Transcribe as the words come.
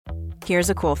Here's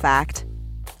a cool fact.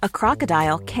 A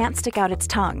crocodile can't stick out its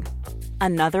tongue.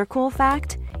 Another cool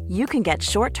fact, you can get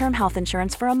short-term health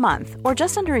insurance for a month or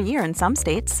just under a year in some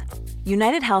states.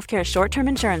 United Healthcare short-term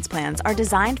insurance plans are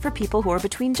designed for people who are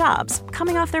between jobs,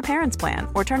 coming off their parents' plan,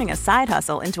 or turning a side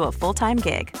hustle into a full-time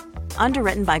gig.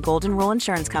 Underwritten by Golden Rule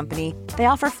Insurance Company, they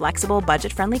offer flexible,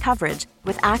 budget-friendly coverage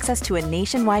with access to a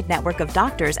nationwide network of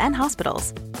doctors and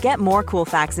hospitals. Get more cool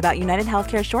facts about United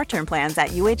Healthcare short-term plans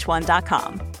at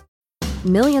uh1.com.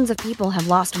 Millions of people have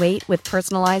lost weight with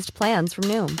personalized plans from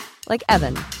Noom. Like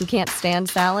Evan, who can't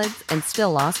stand salads and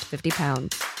still lost 50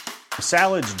 pounds.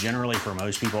 Salads generally for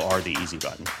most people are the easy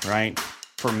button, right?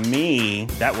 For me,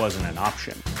 that wasn't an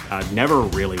option. I never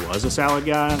really was a salad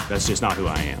guy. That's just not who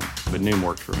I am. But Noom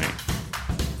worked for me.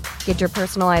 Get your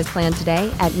personalized plan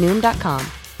today at Noom.com.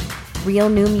 Real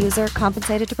Noom user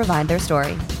compensated to provide their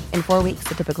story. In 4 weeks,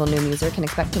 the typical Noom user can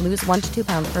expect to lose 1 to 2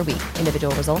 pounds per week.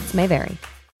 Individual results may vary.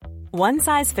 One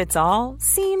size fits all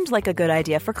seemed like a good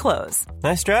idea for clothes.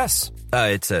 Nice dress.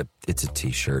 It's a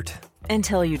t-shirt.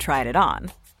 Until you tried it on.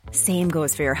 Same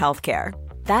goes for your healthcare.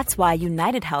 That's why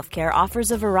United Healthcare offers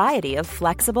a variety of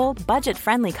flexible,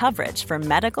 budget-friendly coverage for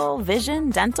medical, vision,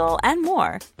 dental, and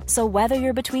more. So whether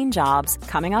you're between jobs,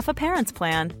 coming off a parent's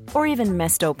plan, or even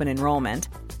missed open enrollment,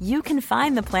 you can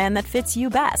find the plan that fits you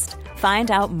best.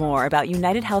 Find out more about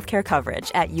United Healthcare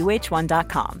coverage at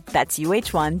uh1.com. That's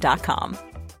uh1.com.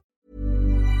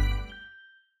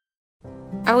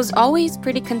 I was always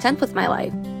pretty content with my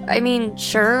life. I mean,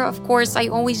 sure, of course, I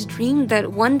always dreamed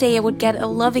that one day I would get a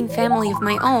loving family of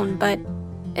my own, but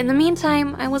in the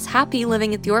meantime, I was happy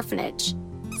living at the orphanage.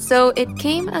 So it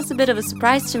came as a bit of a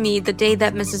surprise to me the day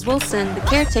that Mrs. Wilson, the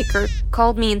caretaker,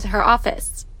 called me into her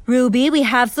office. Ruby, we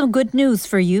have some good news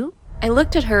for you. I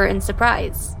looked at her in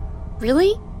surprise.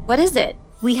 Really? What is it?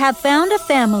 We have found a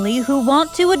family who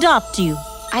want to adopt you.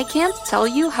 I can't tell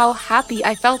you how happy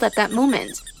I felt at that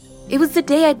moment. It was the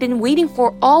day I'd been waiting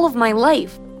for all of my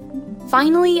life.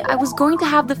 Finally, I was going to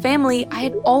have the family I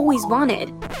had always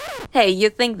wanted. Hey, you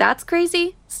think that's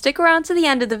crazy? Stick around to the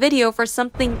end of the video for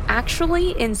something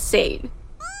actually insane.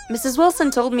 Mrs.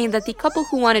 Wilson told me that the couple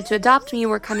who wanted to adopt me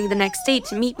were coming the next day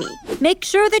to meet me. Make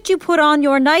sure that you put on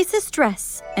your nicest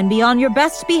dress and be on your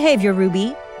best behavior,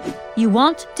 Ruby. You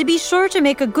want to be sure to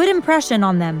make a good impression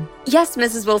on them. Yes,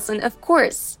 Mrs. Wilson, of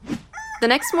course. The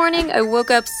next morning, I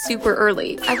woke up super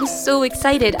early. I was so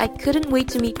excited, I couldn't wait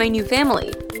to meet my new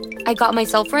family. I got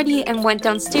myself ready and went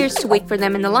downstairs to wait for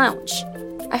them in the lounge.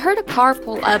 I heard a car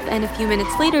pull up, and a few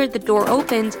minutes later, the door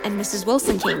opened and Mrs.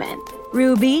 Wilson came in.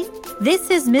 Ruby,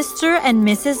 this is Mr. and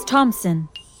Mrs. Thompson.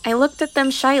 I looked at them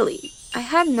shyly. I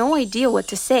had no idea what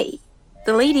to say.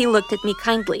 The lady looked at me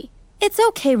kindly. It's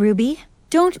okay, Ruby.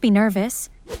 Don't be nervous.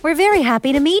 We're very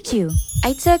happy to meet you.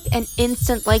 I took an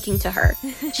instant liking to her.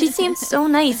 She seemed so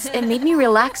nice and made me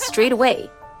relax straight away.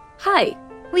 Hi.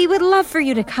 We would love for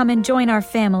you to come and join our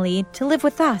family to live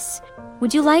with us.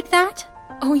 Would you like that?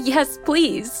 Oh, yes,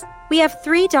 please. We have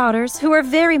 3 daughters who are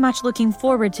very much looking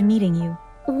forward to meeting you.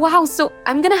 Wow, so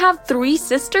I'm gonna have 3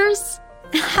 sisters?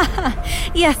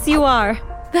 Yes, you are.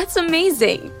 That's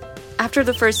amazing. After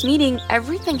the first meeting,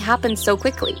 everything happened so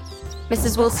quickly.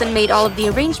 Mrs. Wilson made all of the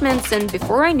arrangements, and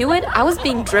before I knew it, I was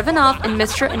being driven off in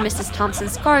Mr. and Mrs.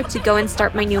 Thompson's car to go and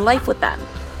start my new life with them.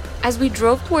 As we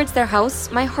drove towards their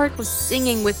house, my heart was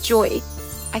singing with joy.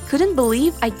 I couldn't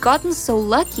believe I'd gotten so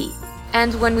lucky.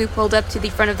 And when we pulled up to the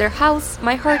front of their house,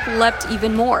 my heart leapt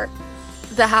even more.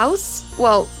 The house,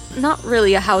 well, not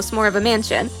really a house, more of a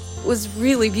mansion, was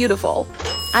really beautiful.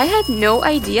 I had no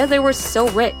idea they were so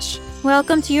rich.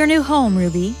 Welcome to your new home,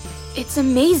 Ruby. It's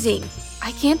amazing.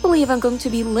 I can't believe I'm going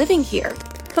to be living here.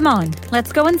 Come on,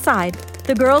 let's go inside.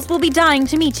 The girls will be dying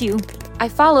to meet you. I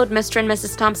followed Mr. and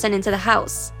Mrs. Thompson into the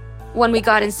house. When we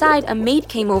got inside, a maid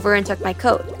came over and took my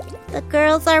coat. The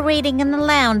girls are waiting in the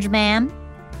lounge, ma'am.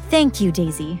 Thank you,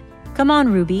 Daisy. Come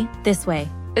on, Ruby, this way.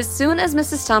 As soon as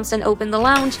Mrs. Thompson opened the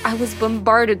lounge, I was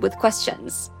bombarded with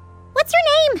questions. What's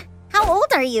your name? How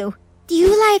old are you? Do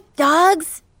you like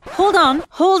dogs? Hold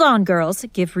on, girls.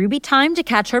 Give Ruby time to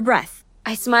catch her breath.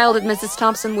 I smiled at Mrs.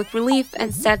 Thompson with relief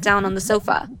and sat down on the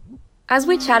sofa. As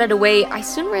we chatted away, I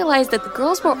soon realized that the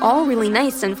girls were all really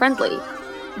nice and friendly.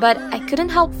 But I couldn't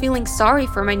help feeling sorry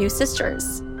for my new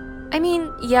sisters. I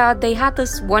mean, yeah, they had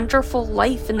this wonderful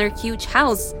life in their huge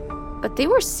house, but they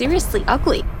were seriously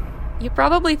ugly. You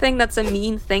probably think that's a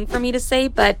mean thing for me to say,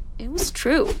 but it was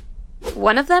true.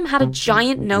 One of them had a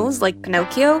giant nose like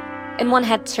Pinocchio, and one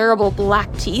had terrible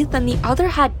black teeth, and the other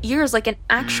had ears like an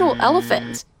actual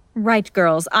elephant. Right,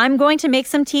 girls, I'm going to make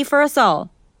some tea for us all.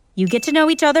 You get to know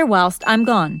each other whilst I'm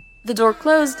gone. The door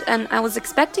closed, and I was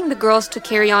expecting the girls to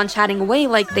carry on chatting away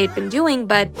like they'd been doing,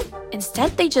 but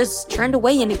instead they just turned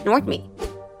away and ignored me.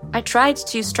 I tried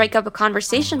to strike up a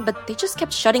conversation, but they just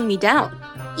kept shutting me down.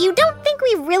 You don't think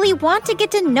we really want to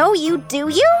get to know you, do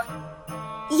you?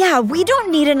 Yeah, we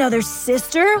don't need another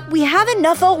sister. We have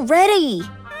enough already.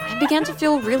 I began to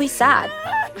feel really sad.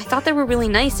 I thought they were really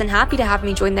nice and happy to have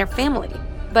me join their family,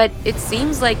 but it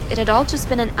seems like it had all just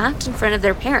been an act in front of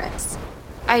their parents.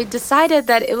 I decided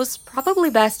that it was probably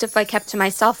best if I kept to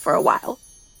myself for a while.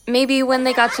 Maybe when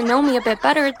they got to know me a bit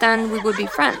better, then we would be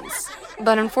friends.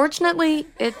 But unfortunately,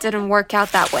 it didn't work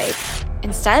out that way.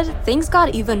 Instead, things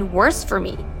got even worse for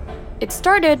me. It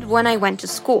started when I went to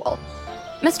school.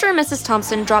 Mr. and Mrs.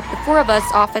 Thompson dropped the 4 of us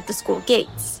off at the school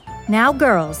gates. Now,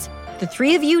 girls, the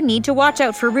 3 of you need to watch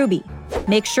out for Ruby.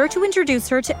 Make sure to introduce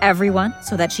her to everyone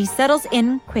so that she settles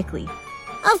in quickly.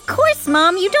 Of course,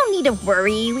 Mom. You don't need to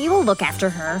worry. We will look after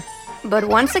her. But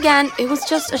once again, it was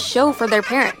just a show for their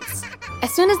parents.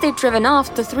 As soon as they'd driven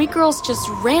off, the 3 girls just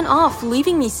ran off,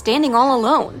 leaving me standing all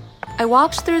alone. I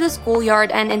walked through the schoolyard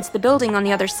and into the building on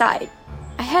the other side.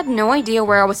 I had no idea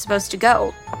where I was supposed to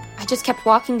go. I just kept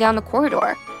walking down the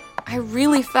corridor. I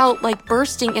really felt like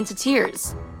bursting into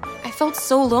tears. I felt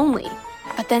so lonely.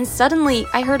 But then suddenly,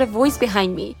 I heard a voice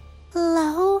behind me.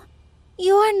 Hello?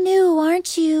 You're new,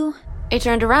 aren't you? I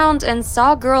turned around and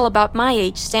saw a girl about my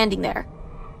age standing there.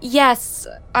 Yes,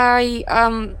 I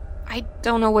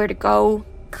don't know where to go.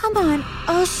 Come on,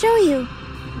 I'll show you.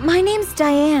 My name's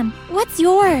Diane. What's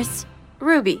yours?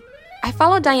 Ruby. I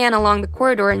followed Diane along the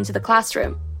corridor into the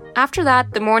classroom. After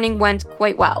that, the morning went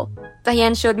quite well.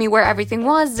 Diane showed me where everything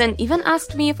was and even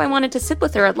asked me if I wanted to sit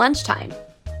with her at lunchtime.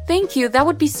 Thank you, that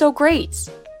would be so great.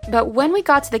 But when we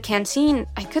got to the canteen,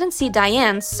 I couldn't see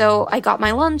Diane, so I got my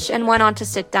lunch and went on to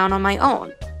sit down on my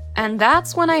own. And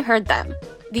that's when I heard them.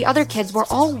 The other kids were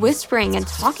all whispering and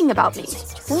talking about me.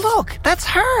 Look, that's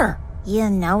her. You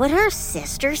know what her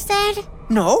sister said?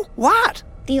 No, what?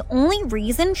 The only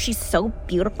reason she's so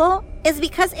beautiful is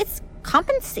because it's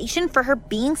compensation for her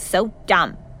being so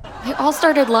dumb. They all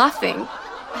started laughing.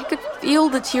 I could feel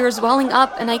the tears welling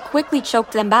up and I quickly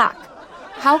choked them back.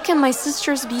 How can my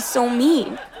sisters be so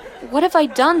mean? What have I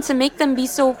done to make them be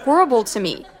so horrible to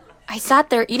me? I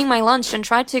sat there eating my lunch and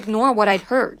tried to ignore what I'd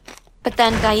heard. But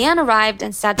then Diane arrived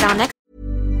and sat down next.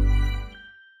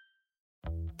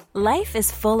 Life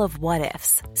is full of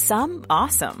what-ifs. Some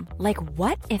awesome, like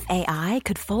what if AI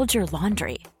could fold your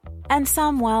laundry? And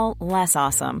some, well, less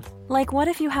awesome, like what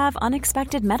if you have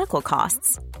unexpected medical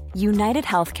costs? United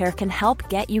Healthcare can help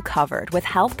get you covered with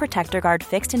Health Protector Guard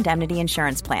fixed indemnity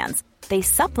insurance plans. They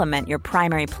supplement your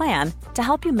primary plan to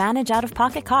help you manage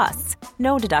out-of-pocket costs.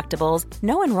 No deductibles,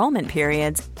 no enrollment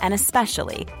periods, and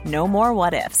especially no more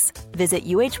what-ifs. Visit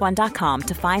uh1.com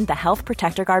to find the Health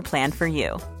Protector Guard plan for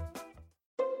you.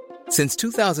 Since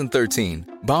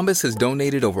 2013, Bombas has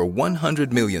donated over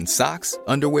 100 million socks,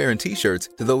 underwear, and T-shirts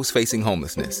to those facing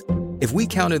homelessness. If we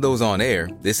counted those on air,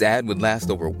 this ad would last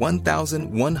over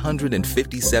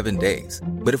 1,157 days.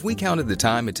 But if we counted the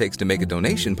time it takes to make a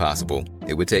donation possible,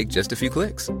 it would take just a few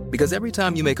clicks. Because every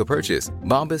time you make a purchase,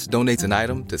 Bombas donates an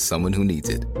item to someone who needs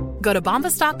it. Go to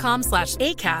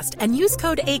bombas.com/ACAST and use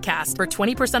code ACAST for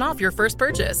 20% off your first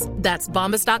purchase. That's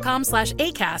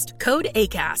bombas.com/ACAST, code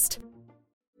ACAST.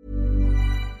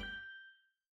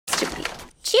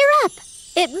 Cheer up.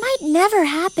 It might never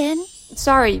happen.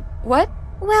 Sorry, what?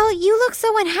 Well, you look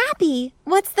so unhappy.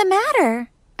 What's the matter?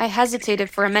 I hesitated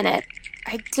for a minute.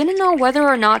 I didn't know whether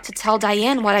or not to tell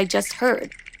Diane what I just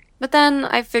heard. But then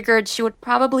I figured she would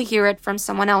probably hear it from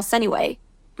someone else anyway.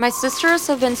 My sisters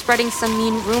have been spreading some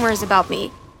mean rumors about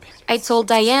me. I told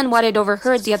Diane what I'd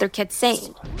overheard the other kids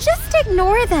saying. Just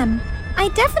ignore them. I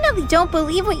definitely don't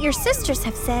believe what your sisters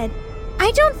have said. I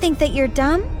don't think that you're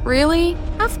dumb. Really?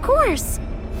 Of course.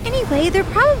 Anyway, they're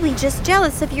probably just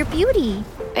jealous of your beauty.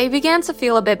 I began to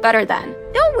feel a bit better then.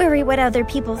 Don't worry what other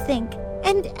people think.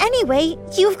 And anyway,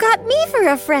 you've got me for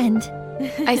a friend.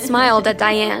 I smiled at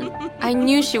Diane. I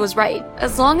knew she was right.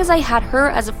 As long as I had her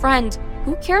as a friend,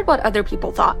 who cared what other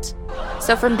people thought?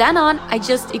 So from then on, I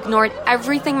just ignored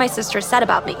everything my sisters said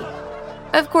about me.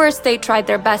 Of course, they tried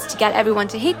their best to get everyone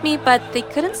to hate me, but they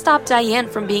couldn't stop Diane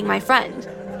from being my friend.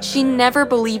 She never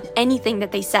believed anything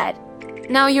that they said.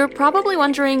 Now, you're probably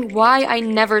wondering why I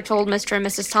never told Mr. and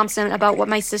Mrs. Thompson about what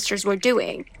my sisters were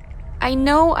doing. I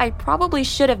know I probably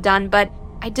should have done, but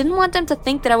I didn't want them to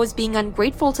think that I was being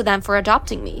ungrateful to them for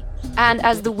adopting me. And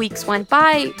as the weeks went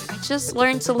by, I just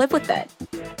learned to live with it.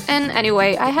 And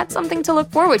anyway, I had something to look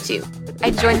forward to.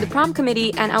 I joined the prom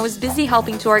committee and I was busy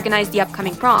helping to organize the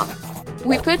upcoming prom.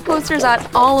 We put posters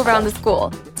out all around the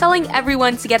school, telling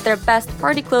everyone to get their best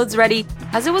party clothes ready,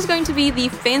 as it was going to be the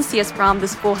fanciest prom the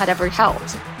school had ever held.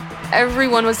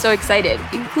 Everyone was so excited,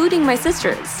 including my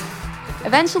sisters.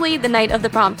 Eventually, the night of the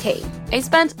prom came. I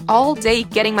spent all day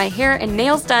getting my hair and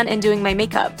nails done and doing my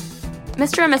makeup.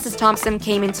 Mr. and Mrs. Thompson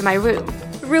came into my room.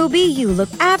 Ruby, you look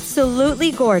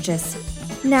absolutely gorgeous.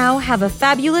 Now have a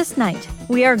fabulous night.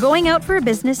 We are going out for a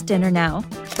business dinner now,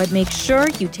 but make sure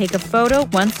you take a photo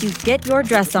once you get your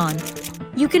dress on.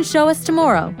 You can show us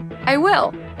tomorrow. I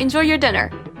will. Enjoy your dinner.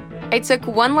 I took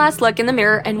one last look in the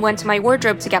mirror and went to my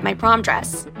wardrobe to get my prom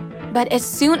dress. But as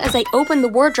soon as I opened the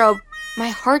wardrobe, my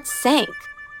heart sank.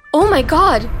 Oh my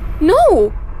God,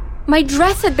 no! My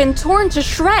dress had been torn to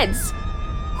shreds.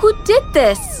 Who did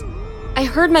this? I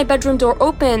heard my bedroom door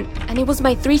open, and it was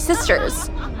my 3 sisters.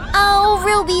 Oh,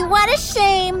 Ruby, what a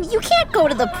shame. You can't go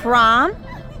to the prom.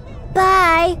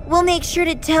 Bye. We'll make sure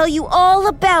to tell you all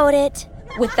about it.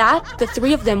 With that, the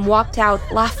 3 of them walked out,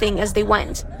 laughing as they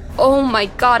went. Oh my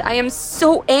God, I am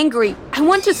so angry. I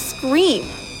want to scream.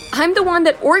 I'm the one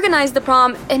that organized the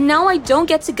prom, and now I don't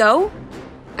get to go?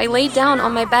 I laid down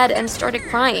on my bed and started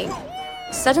crying.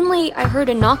 Suddenly, I heard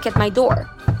a knock at my door.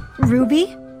 Ruby,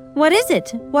 what is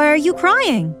it? Why are you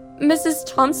crying? Mrs.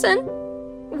 Thompson?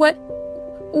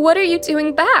 What are you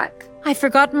doing back? I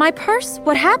forgot my purse.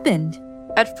 What happened?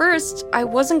 At first, I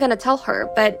wasn't gonna tell her,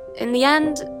 but in the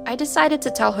end, I decided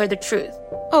to tell her the truth.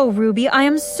 Oh, Ruby, I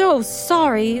am so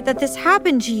sorry that this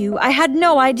happened to you. I had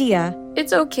no idea.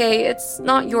 It's okay. It's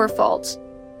not your fault.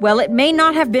 Well, it may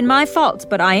not have been my fault,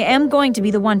 but I am going to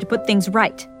be the one to put things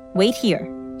right. Wait here.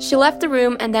 She left the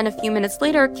room and then a few minutes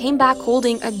later came back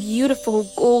holding a beautiful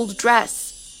gold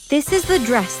dress. This is the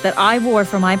dress that I wore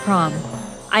for my prom.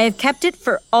 I have kept it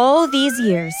for all these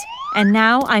years, and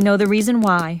now I know the reason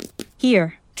why.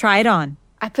 Here, try it on.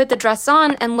 I put the dress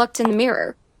on and looked in the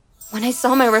mirror. When I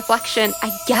saw my reflection,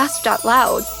 I gasped out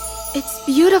loud. It's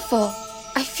beautiful.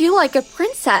 I feel like a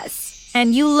princess.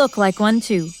 And you look like one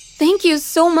too. Thank you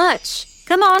so much.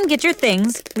 Come on, get your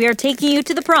things. We are taking you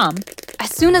to the prom.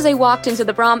 As soon as I walked into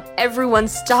the prom, everyone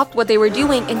stopped what they were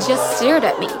doing and just stared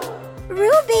at me.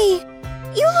 Ruby,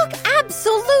 you look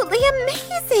absolutely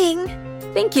amazing.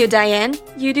 Thank you, Diane.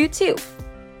 You do too.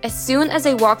 As soon as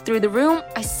I walked through the room,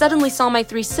 I suddenly saw my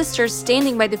 3 sisters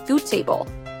standing by the food table.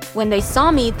 When they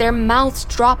saw me, their mouths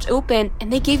dropped open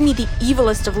and they gave me the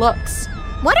evilest of looks.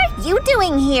 What are you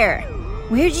doing here?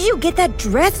 Where did you get that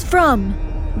dress from?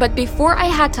 But before I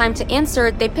had time to answer,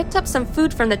 they picked up some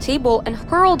food from the table and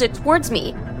hurled it towards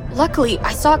me. Luckily,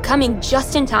 I saw it coming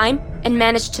just in time and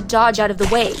managed to dodge out of the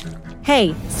way.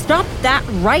 Hey, stop that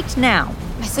right now.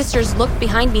 My sisters looked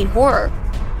behind me in horror.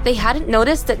 They hadn't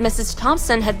noticed that Mrs.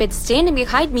 Thompson had been standing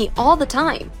behind me all the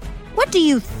time. What do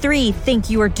you 3 think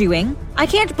you are doing? I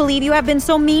can't believe you have been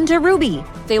so mean to Ruby.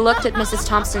 They looked at Mrs.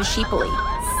 Thompson sheepily.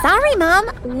 Sorry, Mom.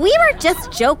 We were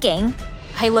just joking.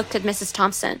 I looked at Mrs.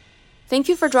 Thompson. Thank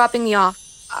you for dropping me off.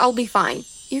 I'll be fine.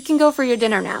 You can go for your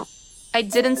dinner now. I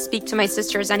didn't speak to my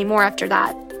sisters anymore after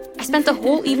that. I spent the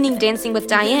whole evening dancing with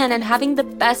Diane and having the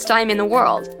best time in the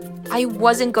world. I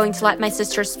wasn't going to let my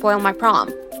sisters spoil my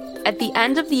prom. At the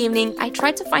end of the evening, I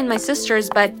tried to find my sisters,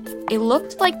 but it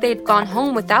looked like they'd gone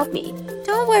home without me.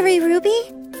 Don't worry,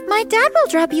 Ruby. My dad will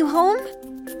drop you home.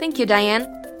 Thank you,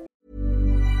 Diane.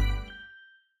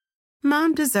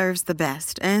 Mom deserves the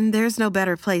best, and there's no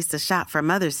better place to shop for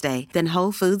Mother's Day than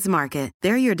Whole Foods Market.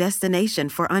 They're your destination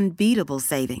for unbeatable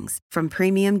savings, from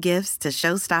premium gifts to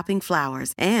show-stopping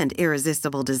flowers and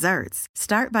irresistible desserts.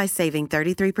 Start by saving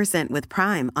 33% with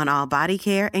Prime on all body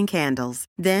care and candles.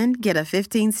 Then get a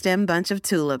 15-stem bunch of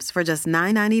tulips for just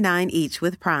 $9.99 each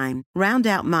with Prime. Round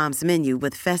out Mom's menu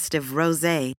with festive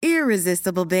rosé,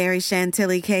 irresistible berry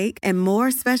chantilly cake, and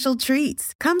more special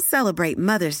treats. Come celebrate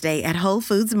Mother's Day at Whole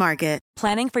Foods Market.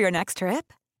 Planning for your next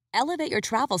trip? Elevate your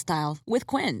travel style with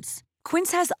Quince.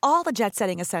 Quince has all the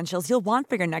jet-setting essentials you'll want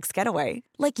for your next getaway,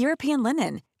 like European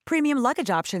linen, premium luggage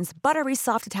options, buttery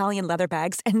soft Italian leather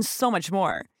bags, and so much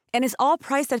more. And is all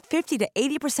priced at 50 to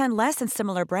 80% less than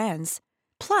similar brands.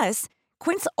 Plus,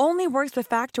 Quince only works with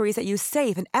factories that use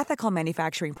safe and ethical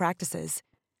manufacturing practices.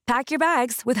 Pack your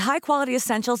bags with high-quality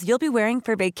essentials you'll be wearing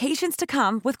for vacations to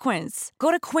come with Quince.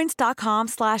 Go to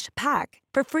quince.com/pack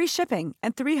for free shipping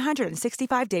and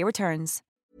 365-day returns.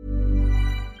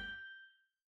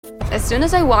 As soon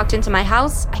as I walked into my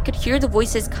house, I could hear the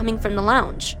voices coming from the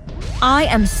lounge. I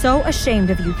am so ashamed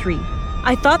of you 3.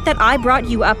 I thought that I brought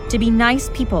you up to be nice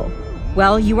people.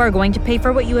 Well, you are going to pay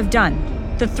for what you have done.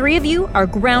 The 3 of you are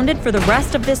grounded for the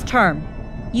rest of this term.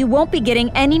 You won't be getting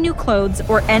any new clothes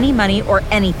or any money or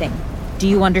anything. Do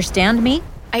you understand me?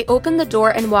 I opened the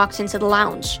door and walked into the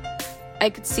lounge. I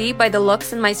could see by the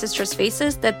looks in my sisters'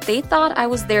 faces that they thought I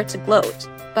was there to gloat,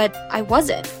 but I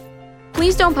wasn't.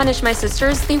 Please don't punish my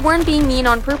sisters. They weren't being mean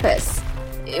on purpose.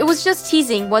 It was just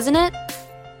teasing, wasn't it?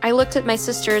 I looked at my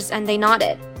sisters and they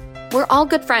nodded. We're all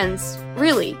good friends,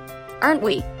 really, aren't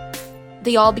we?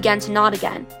 They all began to nod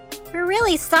again. We're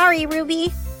really sorry,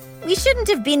 Ruby. We shouldn't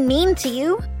have been mean to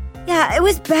you. Yeah, it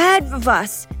was bad of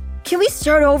us. Can we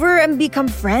start over and become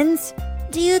friends?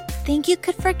 Do you think you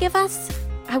could forgive us?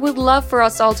 I would love for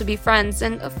us all to be friends,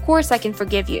 and of course I can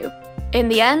forgive you. In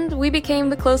the end, we became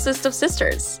the closest of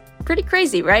sisters. Pretty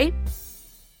crazy, right?